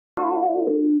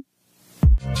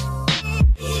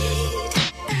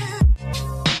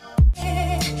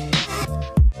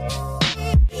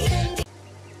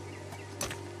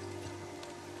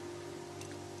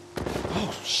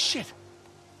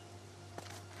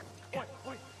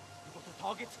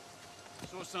target?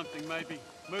 Saw something, maybe.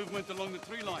 Movement along the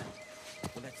tree line.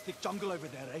 Well, that's thick jungle over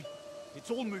there, eh? It's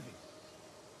all moving.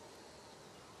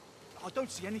 I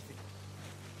don't see anything.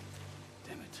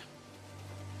 Damn it.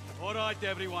 All right,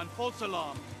 everyone. False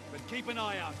alarm. But keep an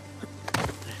eye out.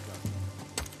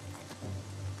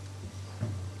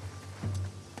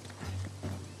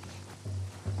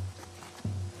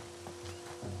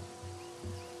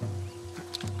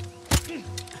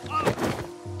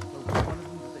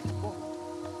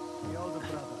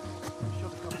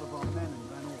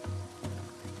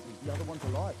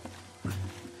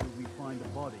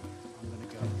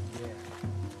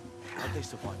 They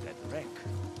survived that wreck.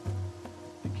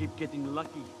 They keep getting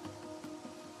lucky.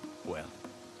 Well,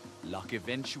 luck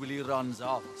eventually runs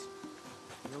out.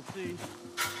 We'll see.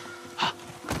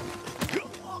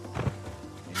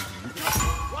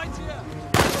 Right here!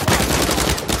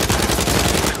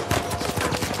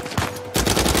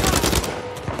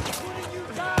 Putting you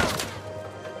down!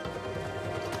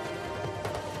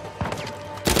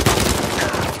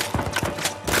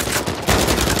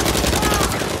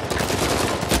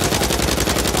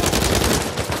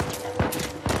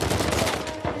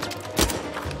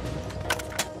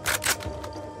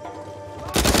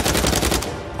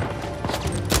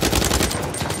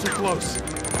 Close.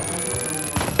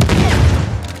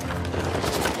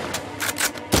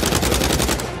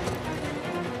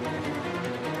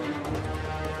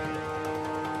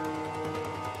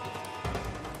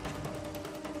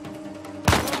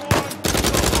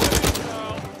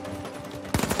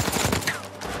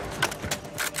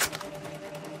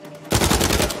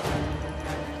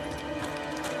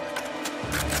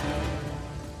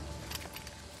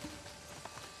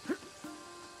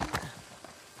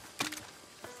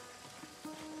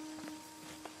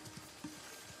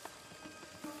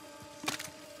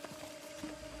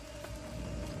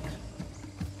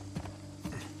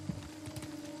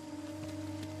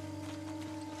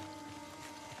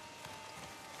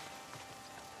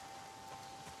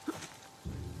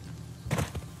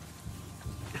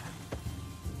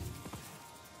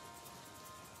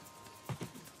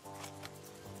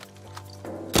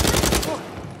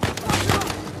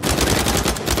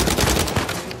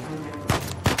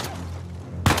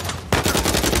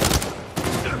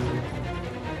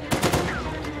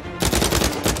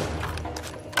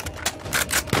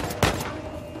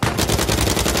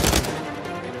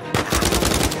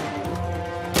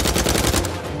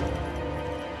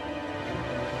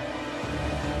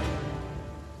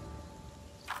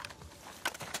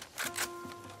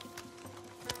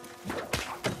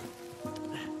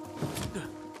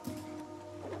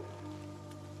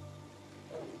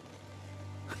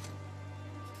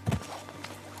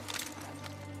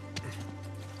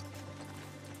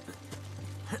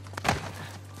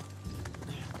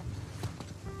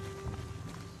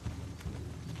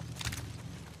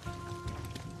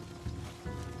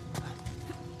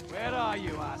 Where are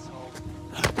you, asshole?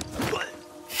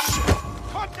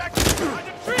 Contact behind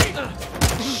the tree!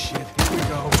 Shit, here we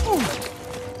go.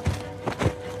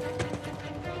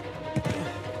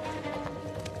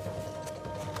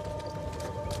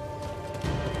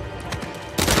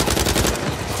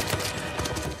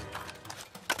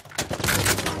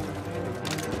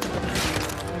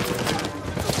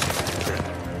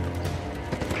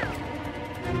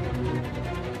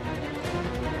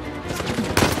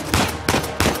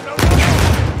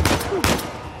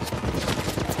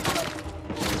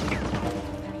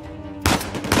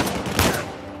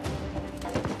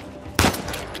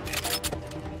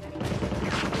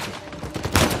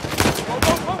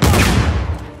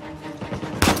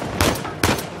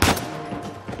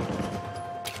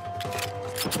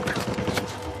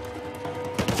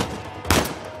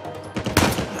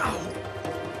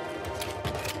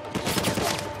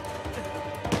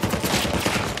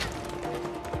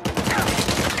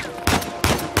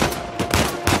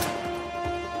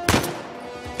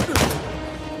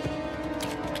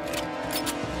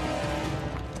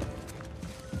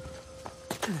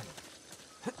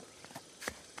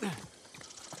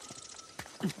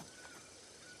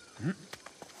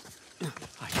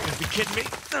 Kidding me?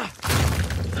 No.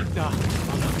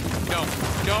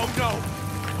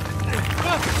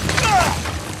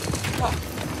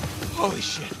 Holy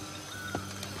shit.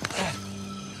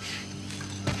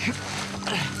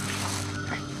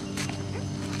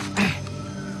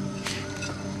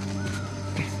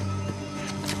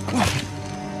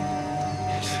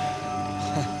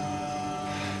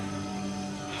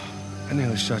 I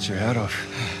nearly shot your head off.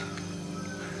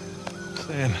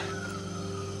 Sam,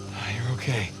 you're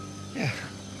okay. Yeah,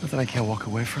 nothing I can't walk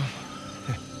away from.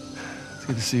 It's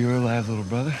good to see you're alive, little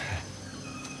brother.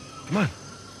 Come on.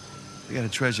 We got a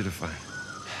treasure to find.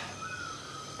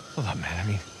 Hold up, man. I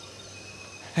mean,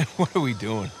 what are we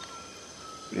doing?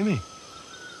 What do you mean?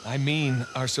 I mean,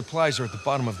 our supplies are at the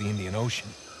bottom of the Indian Ocean.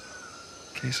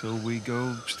 Okay, so we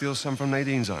go steal some from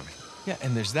Nadine's army. Yeah,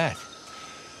 and there's that.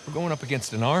 We're going up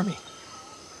against an army.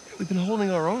 We've been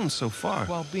holding our own so far.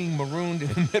 While being marooned in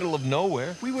the middle of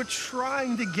nowhere. We were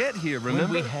trying to get here,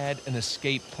 remember? When we had an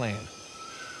escape plan.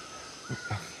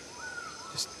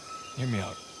 Just hear me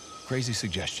out. Crazy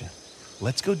suggestion.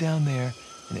 Let's go down there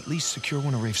and at least secure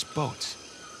one of Rafe's boats.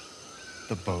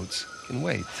 The boats can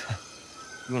wait.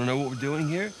 You want to know what we're doing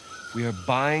here? We are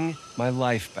buying my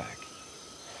life back.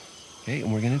 Okay,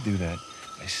 and we're gonna do that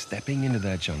by stepping into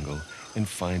that jungle and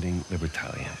finding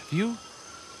Libertalia. Have you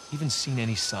even seen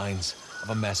any signs of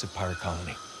a massive pirate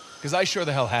colony? Because I sure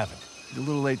the hell haven't. It's a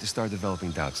little late to start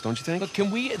developing doubts, don't you think? Look,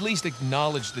 can we at least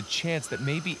acknowledge the chance that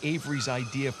maybe Avery's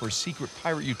idea for a secret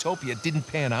pirate utopia didn't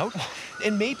pan out?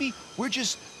 And maybe we're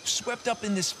just swept up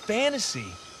in this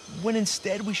fantasy, when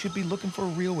instead we should be looking for a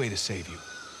real way to save you.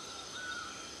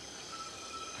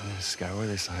 I'm gonna scour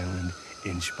this island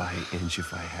inch by inch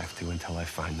if I have to until I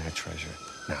find that treasure.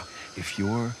 Now, if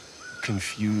you're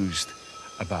confused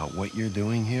about what you're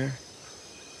doing here,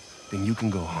 then you can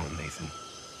go home, Nathan.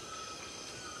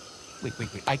 Wait.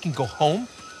 I can go home?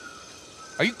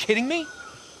 Are you kidding me?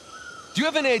 Do you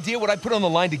have any idea what I put on the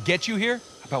line to get you here?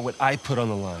 About what I put on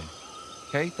the line,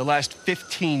 okay? The last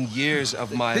 15 years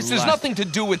of my life. This has nothing to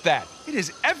do with that. It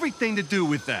has everything to do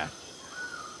with that.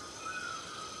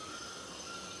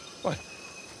 What?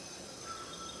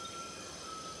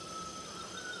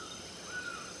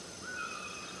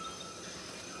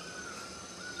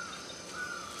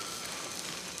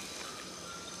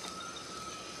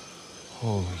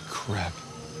 Holy crap.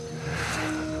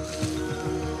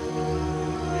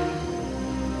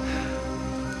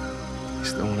 You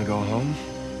still want to go home?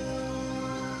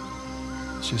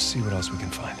 Let's just see what else we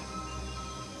can find.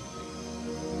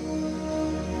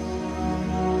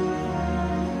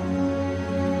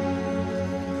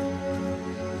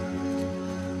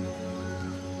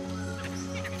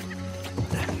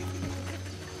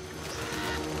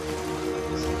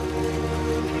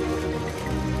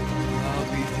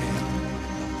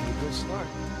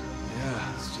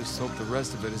 Hope the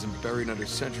rest of it isn't buried under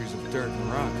centuries of dirt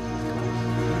and rock.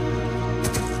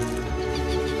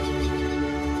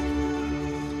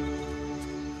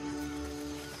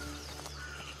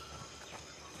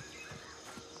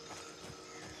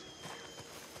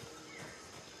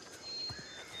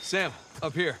 Sam,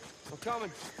 up here. I'm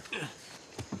coming.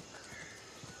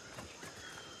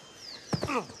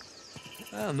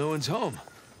 Well, no one's home.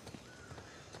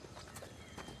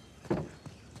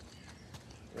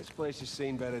 This place has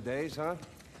seen better days, huh?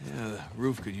 Yeah, the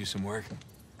roof could use some work.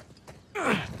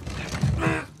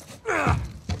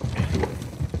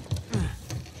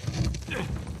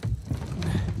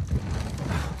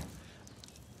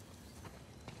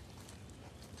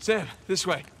 Sam, this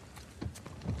way.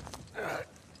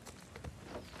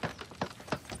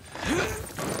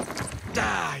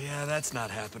 Yeah, that's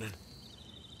not happening.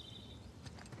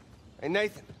 Hey,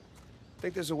 Nathan. I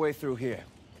think there's a way through here.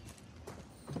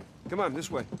 Come on, this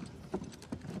way.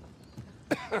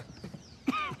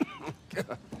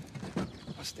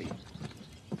 Rusty.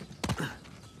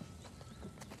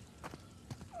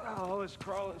 All this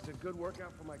crawling is a good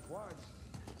workout for my quads.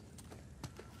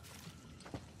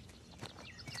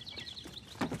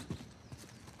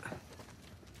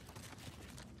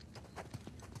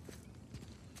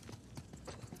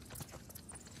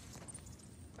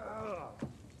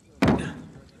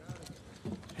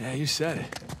 Yeah, you said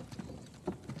it.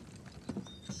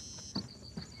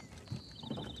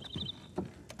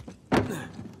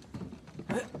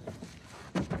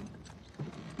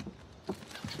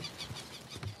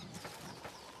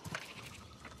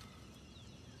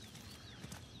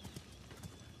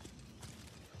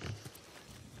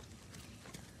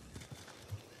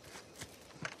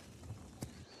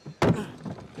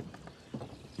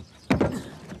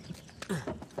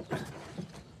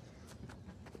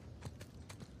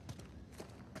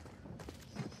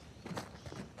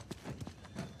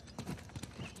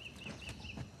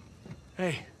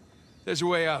 Hey, there's a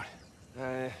way out.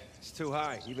 It's too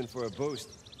high, even for a boost.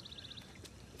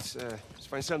 Let's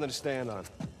find something to stand on.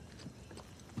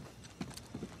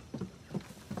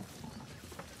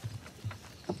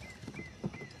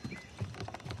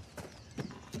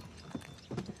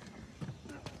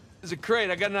 There's a crate.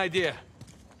 I got an idea.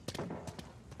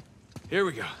 Here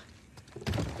we go.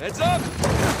 Heads up!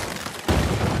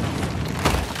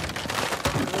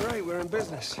 All right, we're in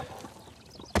business.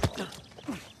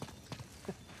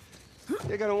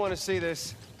 You're gonna want to see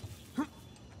this.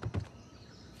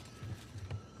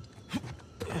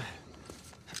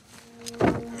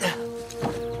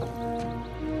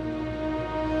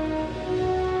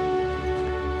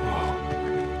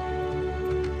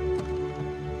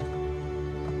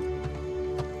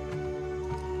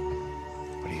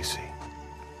 you see?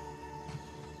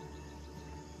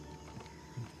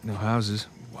 No houses,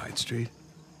 wide street.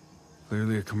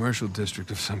 Clearly a commercial district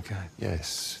of some kind.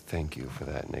 Yes, thank you for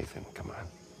that, Nathan. Come on.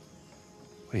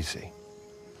 What do you see?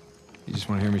 You just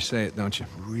want to hear me say it, don't you?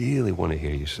 Really want to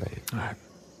hear you say it. All right.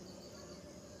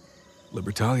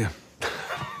 Libertalia.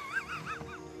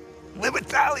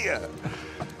 Libertalia!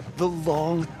 The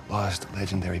long-lost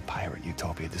legendary pirate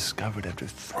utopia discovered after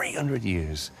 300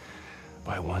 years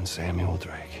by one Samuel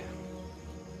Drake.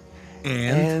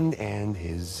 And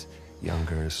his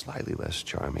younger, slightly less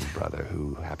charming brother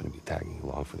who happened to be tagging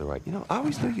along for the ride. You know, I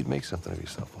always knew you'd make something of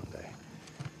yourself one day.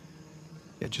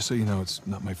 Yeah, just so you know, it's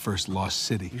not my first lost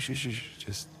city. You should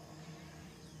just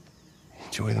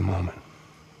enjoy the moment.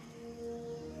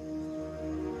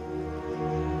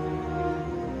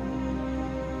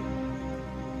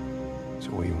 So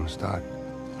where you want to start?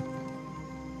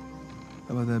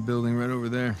 How about that building right over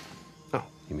there? Oh,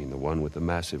 you mean the one with the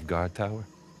massive guard tower?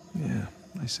 Yeah,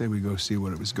 I say we go see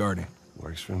what it was guarding.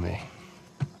 Works for me.